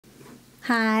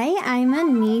Hi, I'm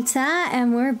Anita,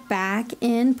 and we're back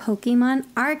in Pokemon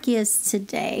Arceus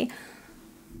today.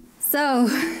 So,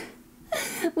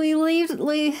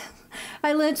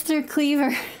 I lived through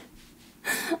Cleaver.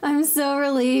 I'm so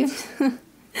relieved.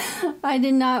 I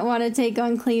did not want to take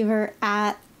on Cleaver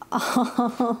at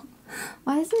all.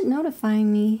 Why is it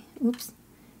notifying me? Oops.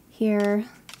 Here.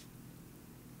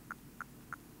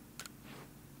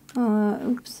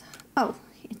 Oops. Oh,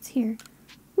 it's here.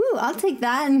 Woo, I'll take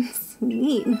that.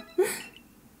 Sweet.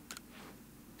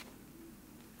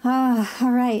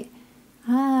 Alright.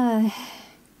 I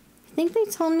think they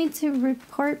told me to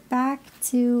report back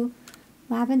to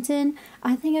Laventon.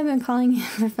 I think I've been calling him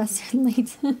Professor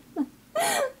Layton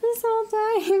this whole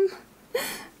time.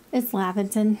 It's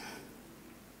Laventon.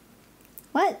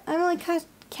 What? I'm only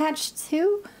catch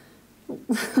 2?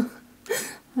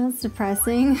 That's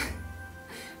depressing.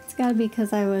 It's gotta be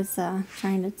because I was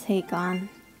trying to take on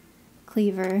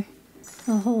Cleaver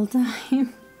the whole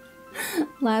time.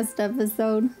 Last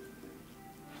episode.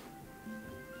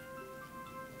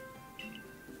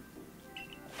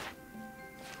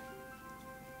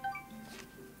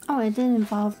 Oh, it did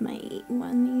involve my 8-1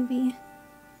 Eevee.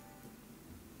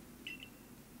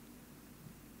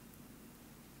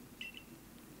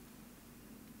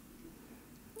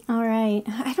 Alright,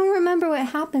 I don't remember what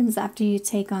happens after you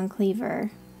take on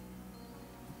Cleaver.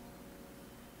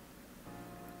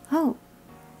 Oh,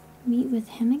 meet with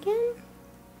him again?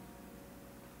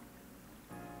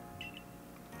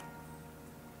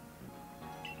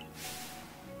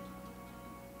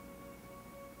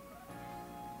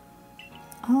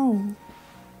 Oh,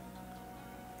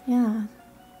 yeah,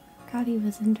 forgot he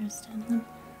was interested in them.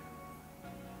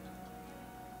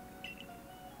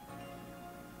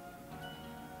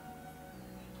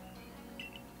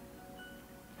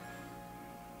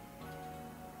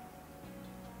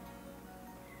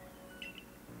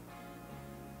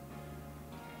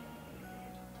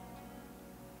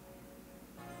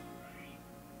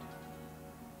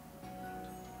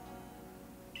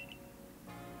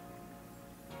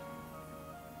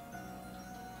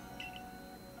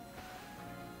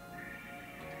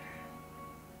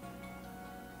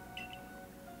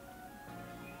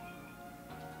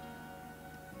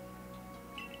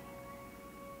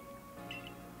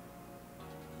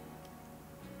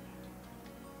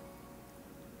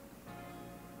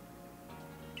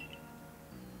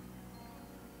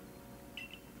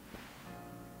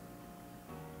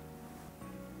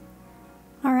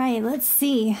 Alright, let's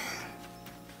see.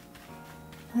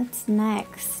 What's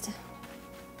next?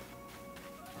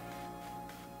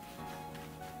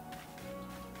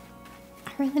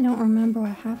 I really don't remember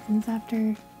what happens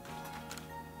after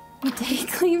we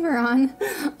take Cleaver on.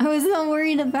 I was so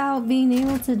worried about being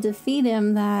able to defeat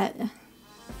him that...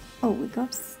 Oh, we go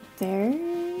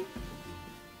upstairs?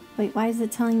 Wait, why is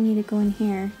it telling me to go in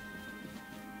here?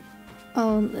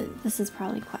 Oh, this is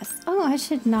probably quests. Oh, I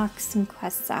should knock some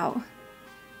quests out.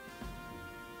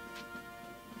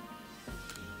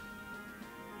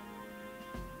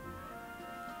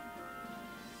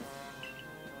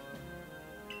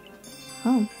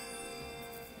 Oh.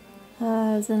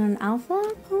 Is it an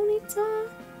alpha Ponyta?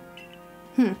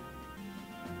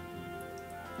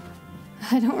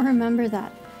 I don't remember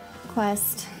that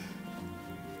quest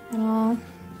at all.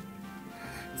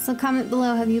 So comment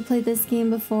below, have you played this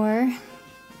game before?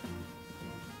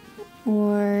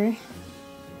 Or...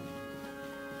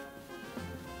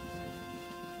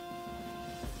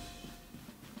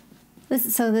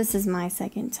 This is my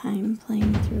second time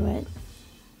playing through it.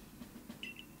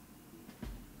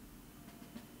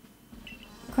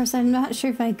 Of course, I'm not sure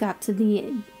if I got to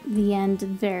the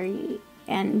very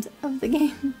end of the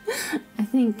game. I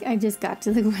think I just got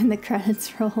to when the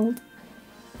credits rolled.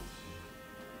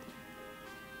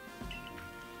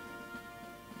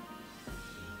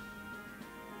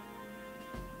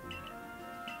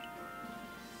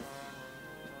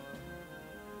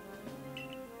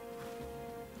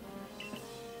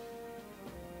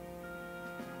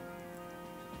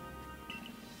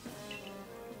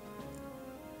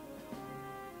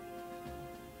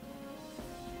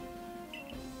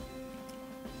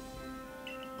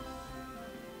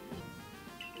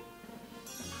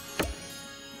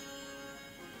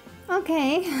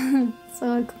 Okay,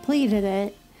 so I completed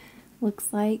it.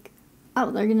 Looks like... Oh,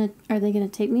 are they gonna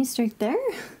take me straight there?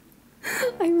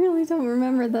 I really don't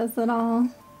remember this at all.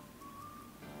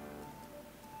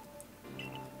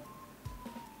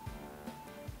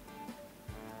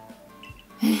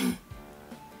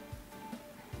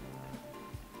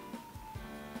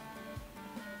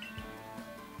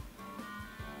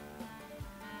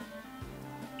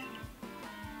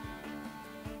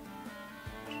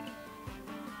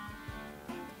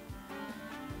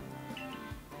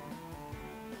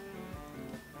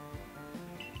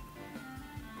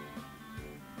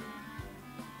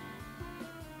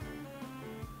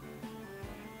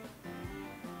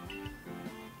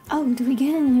 Oh, do we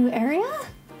get in a new area?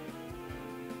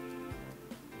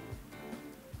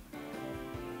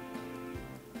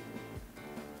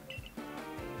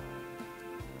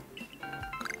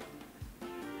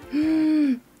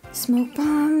 Smoke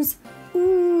bombs.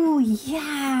 Ooh,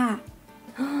 yeah.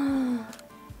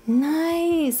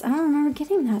 Nice. I don't remember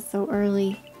getting that so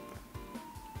early.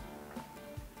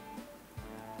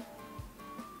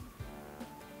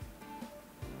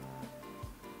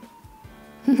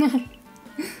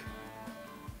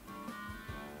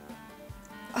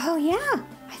 Oh yeah,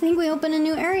 I think we opened a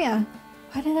new area.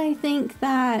 Why did I think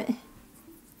that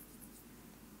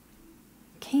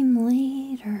came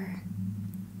later?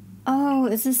 Oh,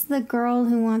 is this the girl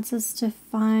who wants us to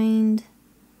find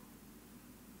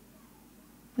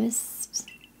Wisp?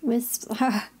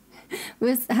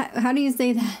 How do you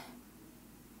say that?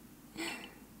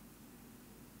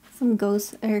 Some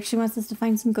ghost, or she wants us to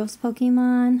find some ghost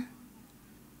Pokemon.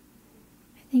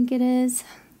 I think it is.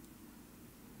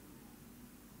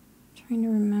 Trying to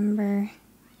remember.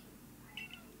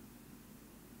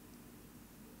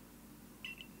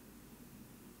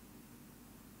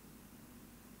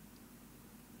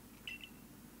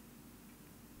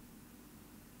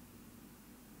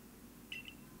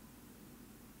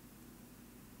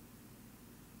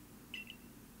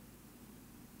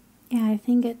 Yeah, I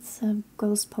think it's a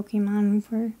ghost Pokemon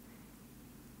for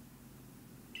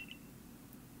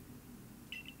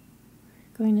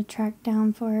going to track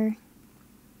down for.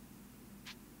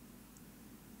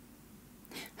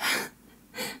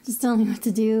 Just tell me what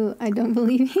to do. I don't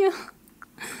believe you.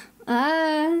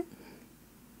 I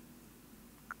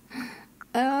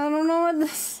don't know what to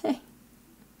say.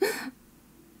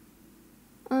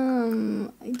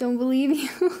 I don't believe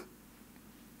you.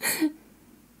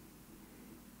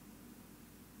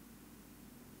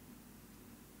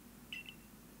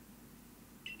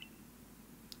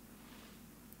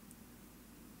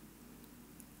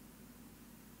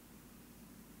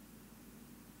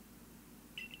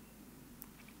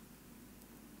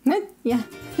 Yeah.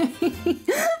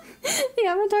 The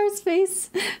avatar's face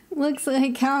looks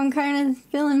like how I'm kind of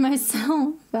feeling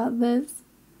myself about this.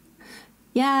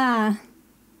 Yeah.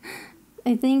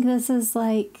 I think this is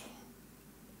like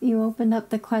you opened up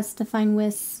the quest to find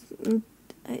Wisp.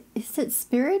 Is it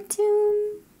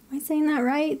Spiritomb? Am I saying that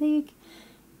right? That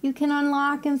you can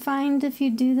unlock and find if you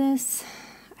do this?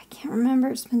 I can't remember.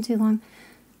 It's been too long.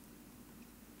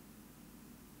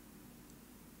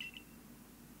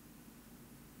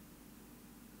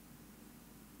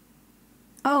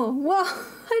 Oh, well,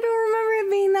 I don't remember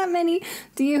it being that many.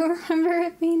 Do you remember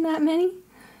it being that many?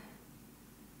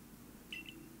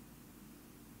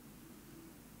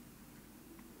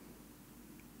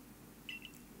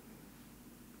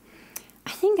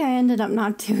 I think I ended up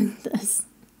not doing this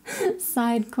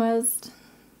side quest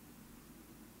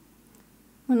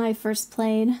when I first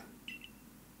played.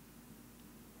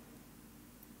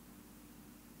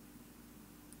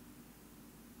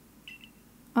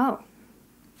 Oh.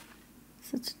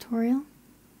 A tutorial.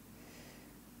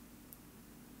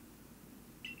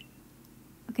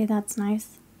 Okay, that's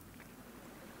nice.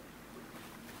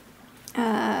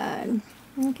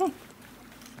 Okay.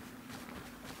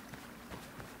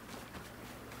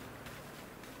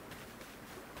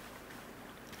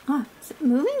 Ah, is it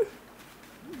moving?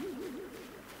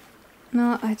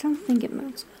 No, I don't think it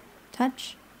moves.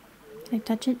 Touch? Can I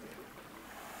touch it?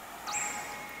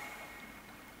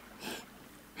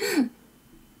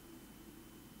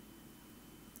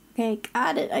 Okay,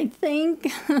 got it, I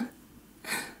think.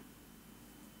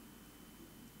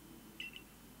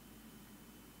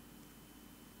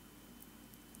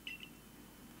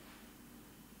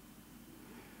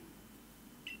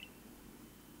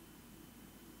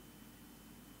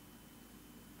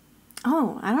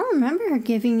 Oh, I don't remember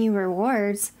giving you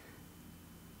rewards.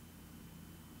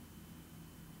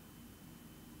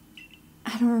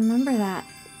 I don't remember that.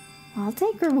 I'll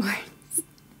take rewards.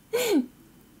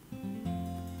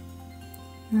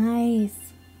 Nice.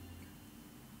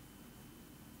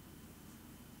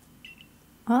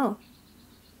 Oh.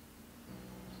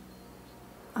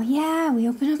 Oh yeah, we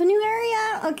opened up a new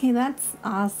area. Okay, that's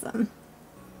awesome.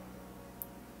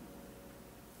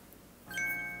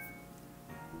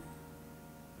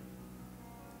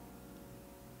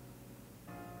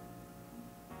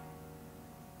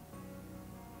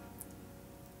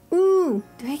 Ooh,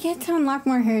 do I get to unlock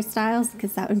more hairstyles?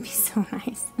 Because that would be so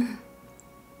nice.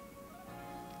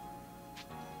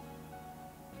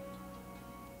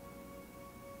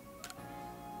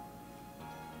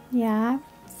 Yeah,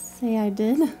 I'd say I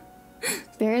did.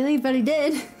 Barely, but I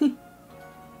did.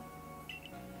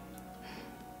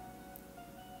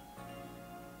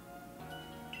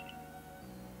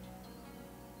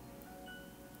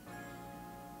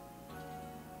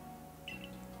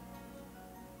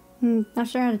 Not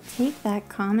sure how to take that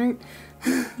comment.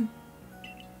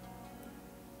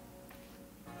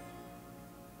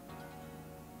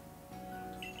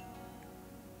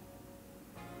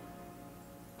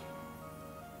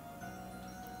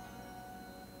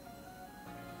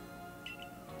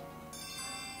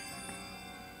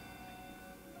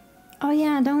 Oh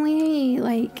yeah, don't we,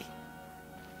 like,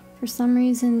 for some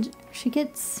reason, she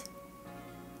gets,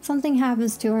 something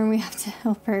happens to her and we have to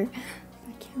help her.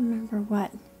 I can't remember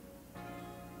what.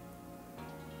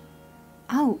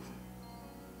 Oh,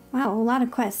 wow, a lot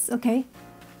of quests. Okay,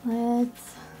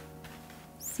 let's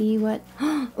see what,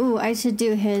 ooh, I should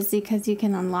do his because you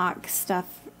can unlock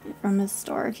stuff from his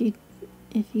store if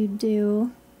you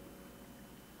do.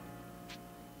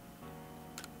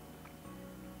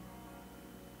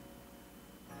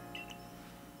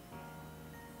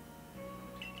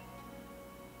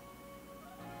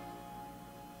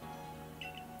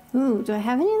 Ooh, do I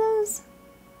have any of those?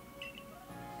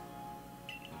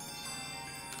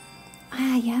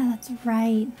 Ah, yeah, that's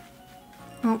right.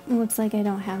 Oh, it looks like I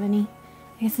don't have any.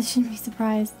 I guess I shouldn't be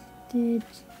surprised. Did...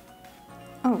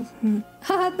 Oh,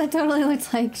 Haha, that totally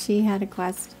looks like she had a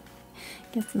quest.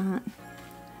 Guess not.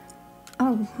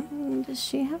 Oh, does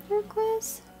she have her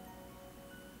quest?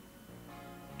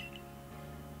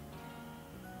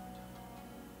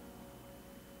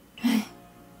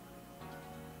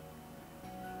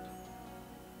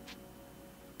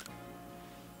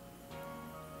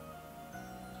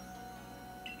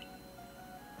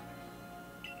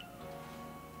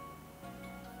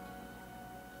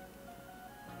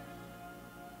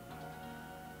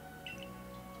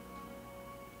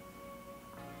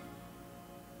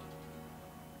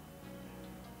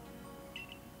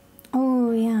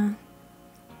 Oh, yeah.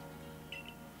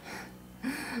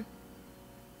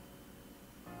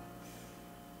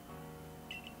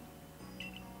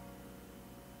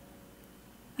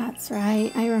 That's right,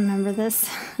 I remember this.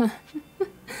 I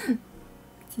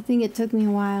think it took me a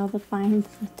while to find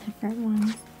the different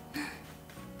ones.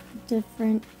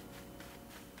 Different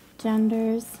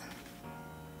genders.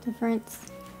 Difference.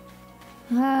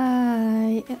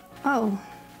 Oh.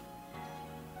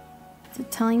 Is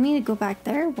it telling me to go back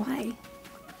there? Why?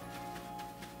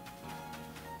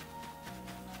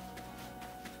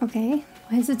 Okay,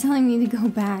 why is it telling me to go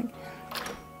back?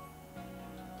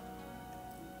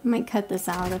 I might cut this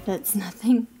out if it's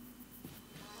nothing.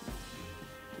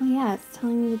 Oh yeah, it's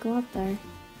telling me to go up there.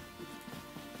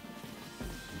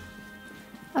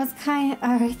 I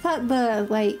thought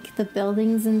the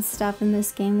buildings and stuff in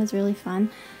this game was really fun.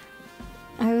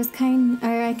 I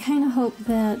kind of hope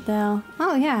that they'll,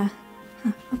 oh yeah,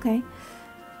 huh, okay.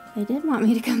 They did want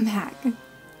me to come back.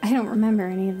 I don't remember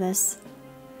any of this.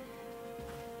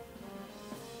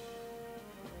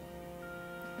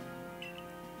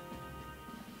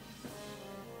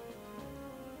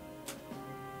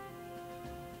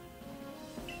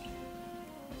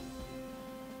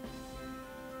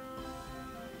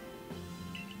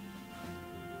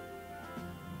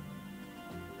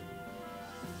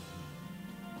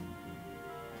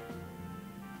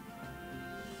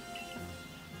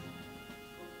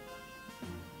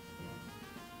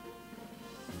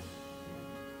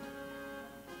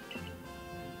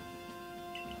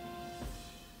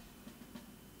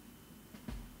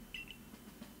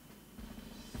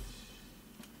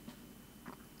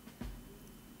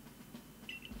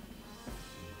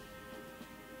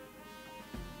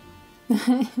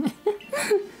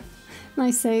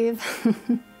 Nice save.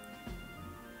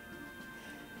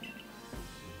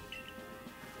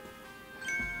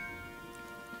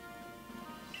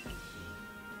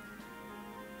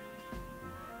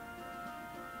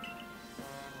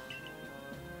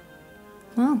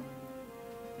 Oh.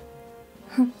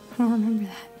 I don't remember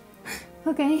that.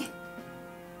 Okay.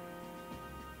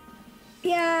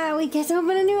 Yeah, we get to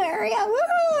open a new area.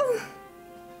 Woohoo!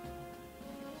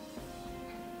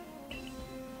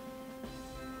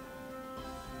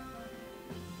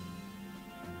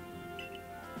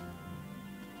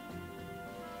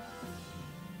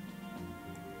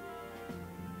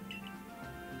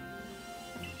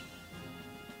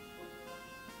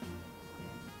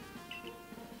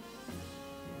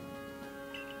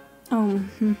 Oh,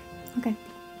 okay.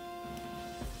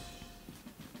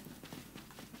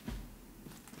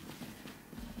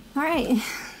 All right.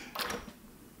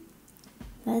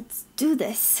 Let's do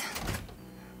this.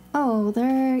 Oh,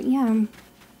 yeah.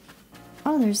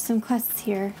 Oh, there's some quests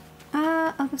here.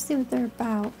 I'll go see what they're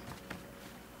about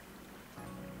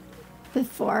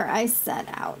before I set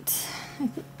out.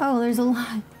 Oh, there's a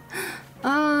lot.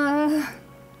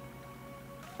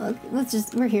 Look,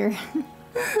 we're here.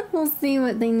 We'll see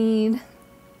what they need.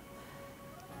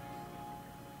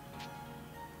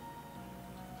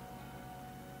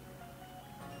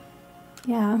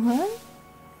 Yeah, what?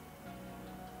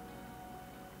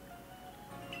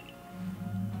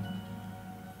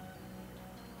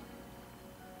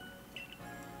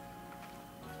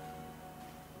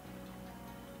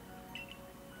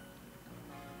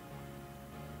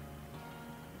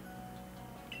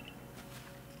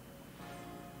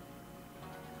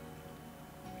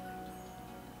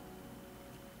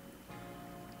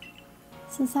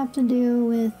 Does this have to do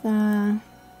with the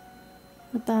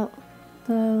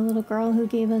little girl who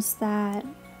gave us that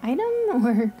item,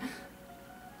 or?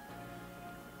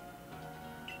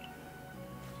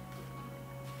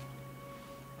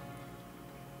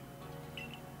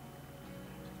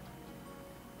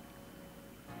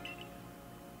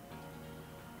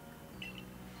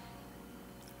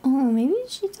 Oh, maybe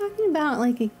she's talking about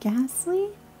like a ghastly?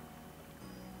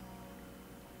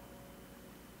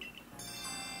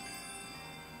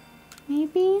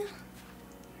 Maybe?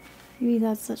 Maybe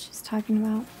that's what she's talking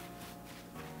about.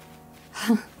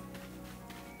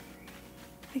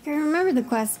 Like, I remember the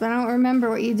quest, but I don't remember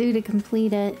what you do to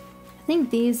complete it. I think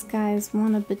these guys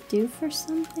want a Bidoof or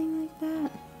something like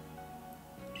that.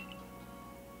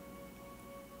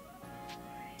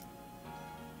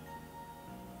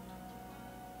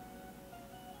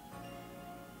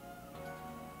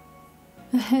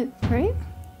 Right?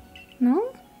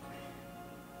 No?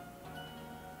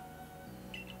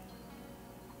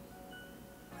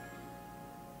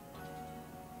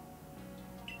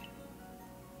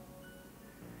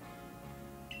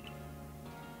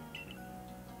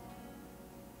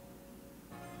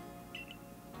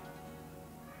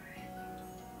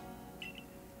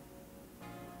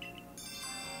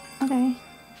 Okay.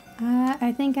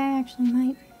 I think I actually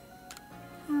might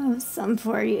have some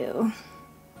for you.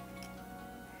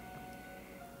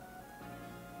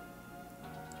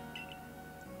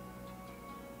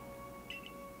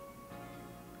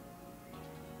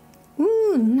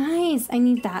 Ooh, nice! I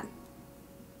need that.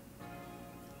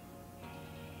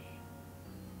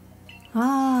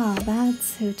 Ah,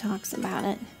 that's who talks about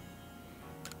it.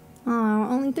 Oh,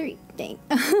 only 3. Dang.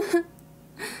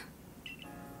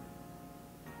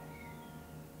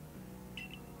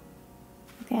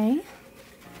 Okay.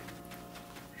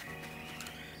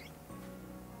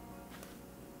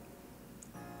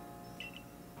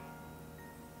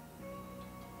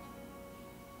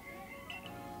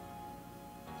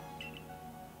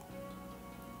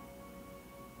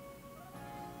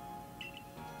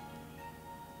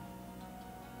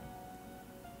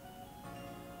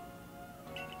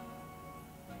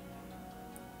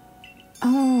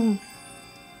 Oh.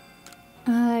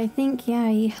 I think, yeah,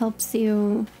 he helps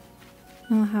you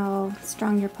know how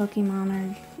strong your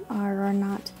Pokemon are or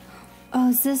not. Oh,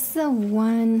 is this the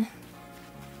one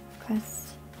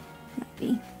quest? Might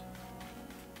be.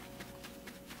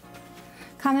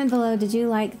 Comment below, did you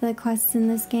like the quests in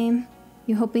this game?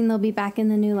 You hoping they'll be back in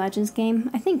the new Legends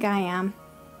game? I think I am.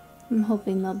 I'm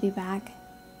hoping they'll be back.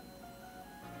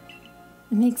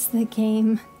 It makes the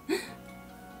game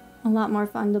a lot more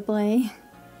fun to play.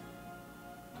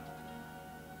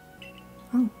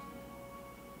 Oh.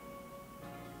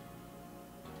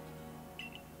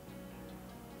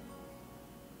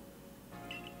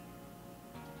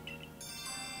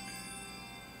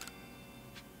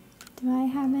 Do I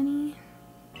have any?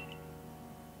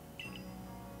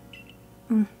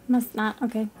 Must not.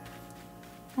 Okay.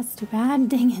 That's too bad.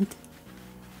 Dang it.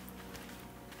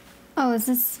 Oh, is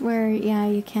this where, yeah,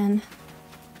 you can.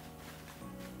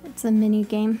 It's a mini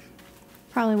game.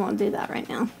 Probably won't do that right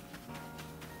now.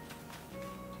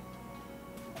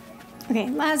 Okay,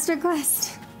 last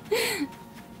request.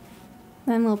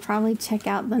 Then we'll probably check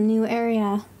out the new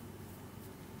area.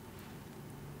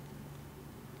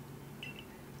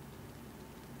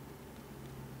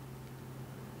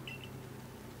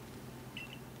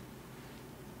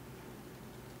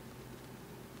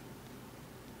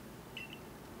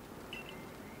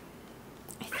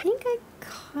 I think I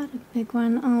caught a big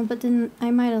one. Oh, but didn't.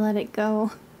 I might have let it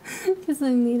go because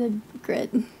I needed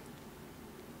grit.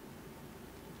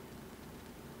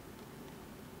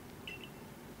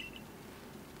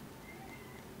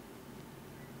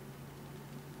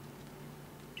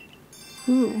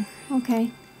 Ooh,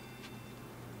 okay.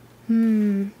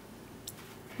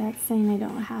 That's saying I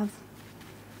don't have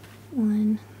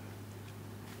one.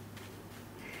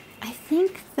 I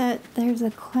think that there's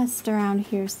a quest around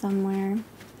here somewhere.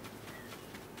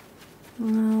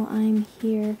 While I'm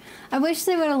here. I wish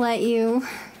they would have let you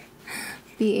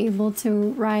be able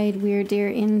to ride Weird Deer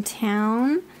in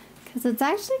town, because it's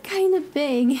actually kind of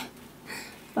big,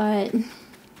 but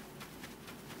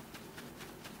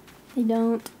they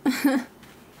don't.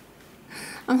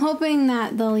 I'm hoping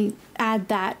that they'll add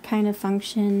that kind of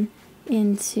function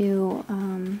into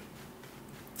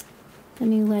the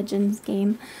new Legends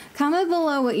game. Comment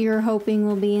below what you're hoping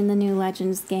will be in the new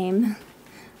Legends game.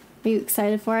 Are you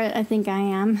excited for it? I think I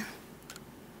am.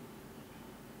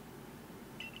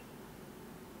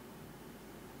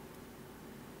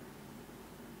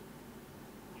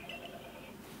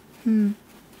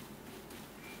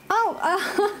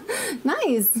 Oh,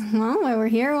 nice. Well, while we're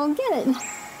here, we'll get it.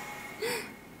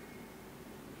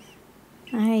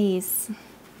 Nice.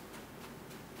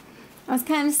 I was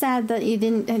kind of sad that you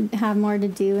didn't have more to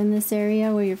do in this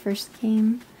area where you first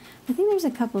came. I think there's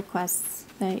a couple quests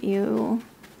that you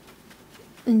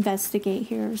investigate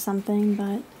here or something,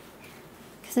 but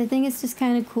because I think it's just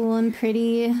kind of cool and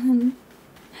pretty and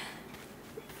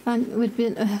fun.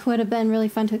 Would have been really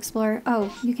fun to explore.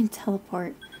 Oh, you can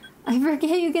teleport. I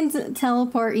forget you can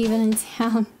teleport even in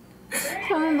town.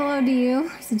 Comment below, do you?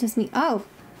 Or is it just me? Oh,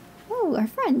 our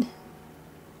friend.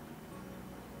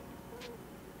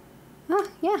 Oh,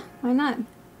 yeah, why not?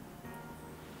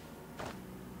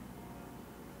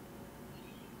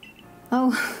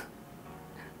 Oh.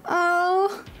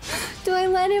 Oh, do I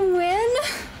let him win?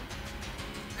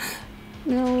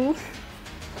 No.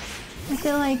 I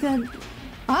feel like that.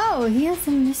 Oh, he has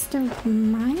a Mr.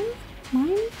 Mime?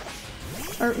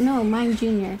 Or no, Mime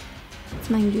Jr. It's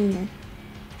Mime Jr.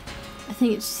 I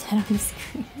think it just said on the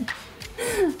screen.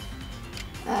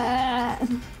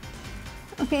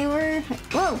 Okay, we're...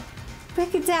 Whoa!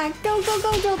 Quick attack! Go, go,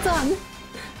 go, Jolton!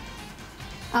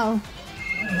 Oh.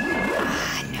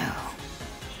 Ah, no.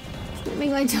 It's gonna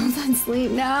make my Jolton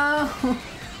sleep. No!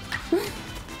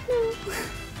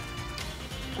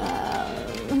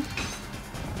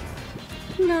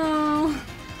 No.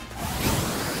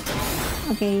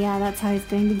 Okay, yeah, that's how he's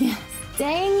going to get.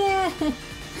 Dang it!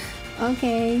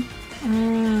 Okay.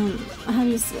 How do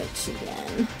you switch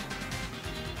again?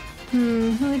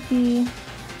 Who would be...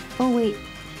 Oh, wait.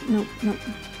 Nope.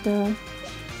 The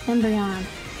Embryon.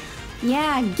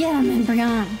 Yeah, get him,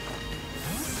 Embryon!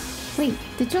 Wait,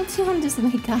 did Jolteon just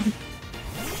wake up?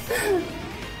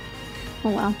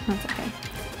 Oh well, that's okay.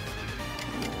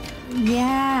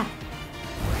 Yeah!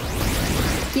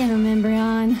 Get him,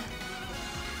 Embryon!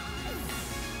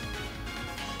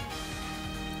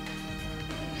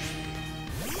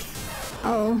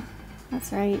 Oh,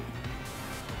 that's right.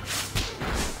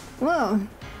 Whoa!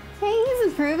 Hey, he's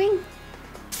improving!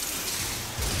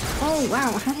 Oh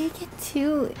wow, how did I get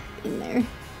two in there?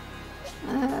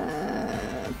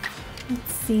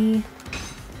 Let's see.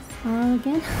 Swallow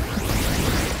again?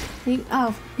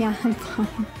 Oh, yeah, I'm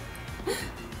fine.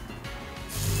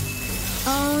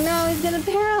 Oh no, he's gonna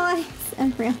paralyze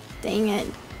Embryo. Dang it.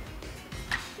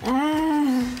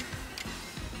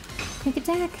 Quick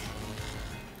attack.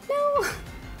 No!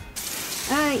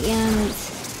 Yeah,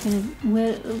 it's gonna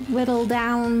whittle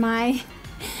down my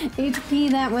HP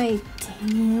that way.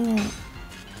 Dang it.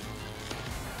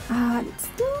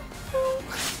 Still.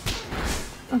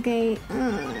 Okay.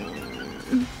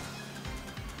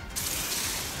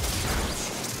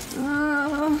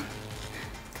 Oh.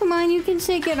 Come on, you can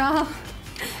shake it off.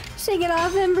 Shake it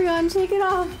off, Embryon. Shake it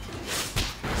off.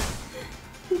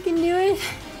 You can do it.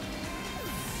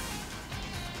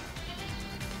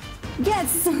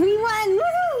 Yes, we won!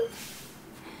 Woohoo!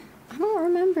 I don't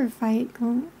remember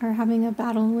or having a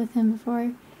battle with him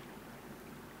before.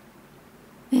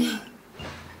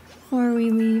 Before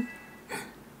we leave.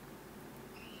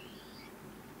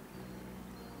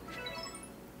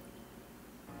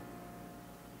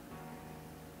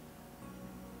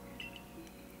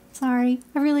 Sorry,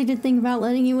 I really did think about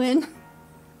letting you in.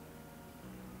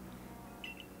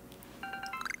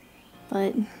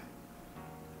 But...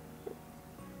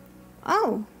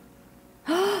 Oh!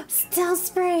 Stealth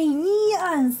spray!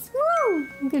 Yes! Woo!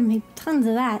 I'm gonna make tons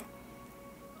of that.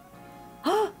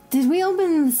 Did we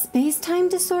open the space-time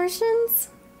distortions?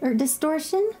 Or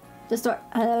distortion?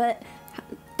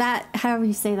 That, however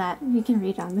you say that. You can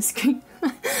read on the screen.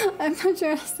 I'm not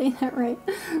sure I say that right.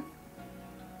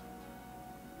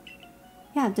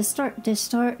 Yeah, distortion,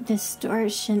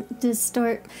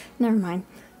 never mind.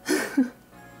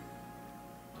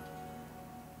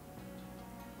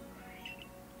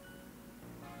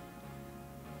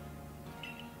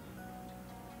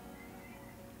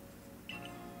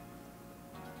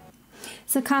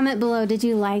 So comment below, did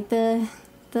you like the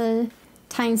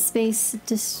time-space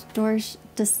distortion,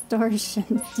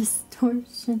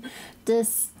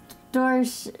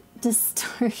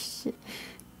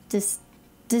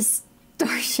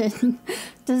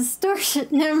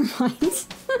 never mind.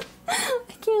 I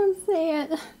can't say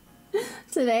it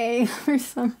today for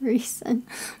some reason.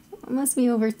 I must be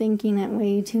overthinking it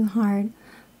way too hard.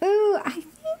 Ooh, I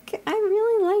think I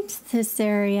really liked this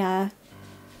area.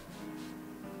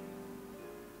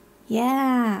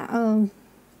 Yeah. Oh,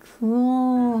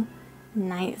 cool.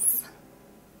 Nice.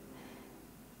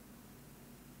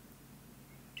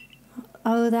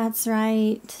 Oh, that's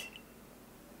right.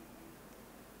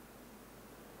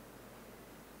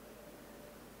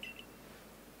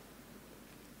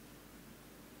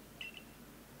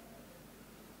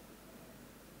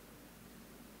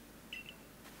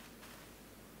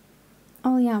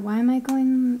 Oh, yeah. Why am I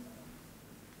going...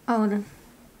 Oh, no.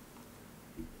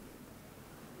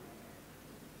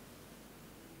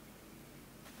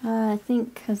 I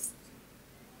think because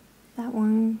that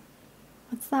one...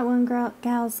 What's that one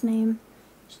gal's name?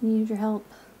 She needed your help.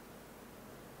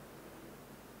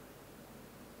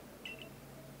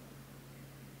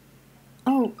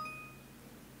 Oh.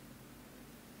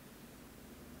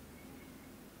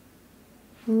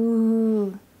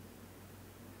 Ooh.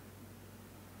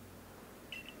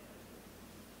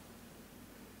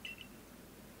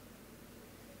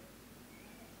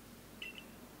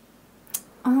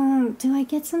 Oh, do I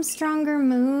get some stronger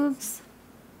moves?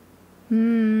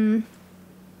 Ooh,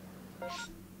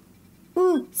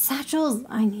 satchels!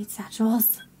 I need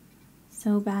satchels.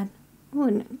 So bad. Ooh,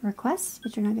 and requests,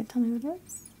 but you're not gonna tell me what it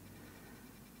is.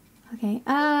 Okay,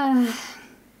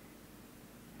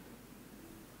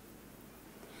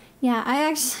 yeah, I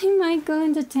actually might go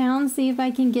into town, see if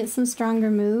I can get some stronger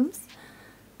moves.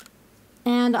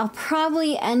 And I'll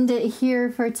probably end it here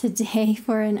for today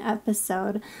for an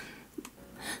episode.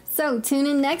 So tune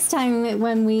in next time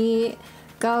when we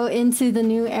go into the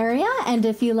new area. And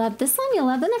if you love this one, you'll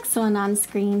love the next one on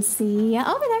screen. See ya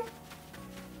over there.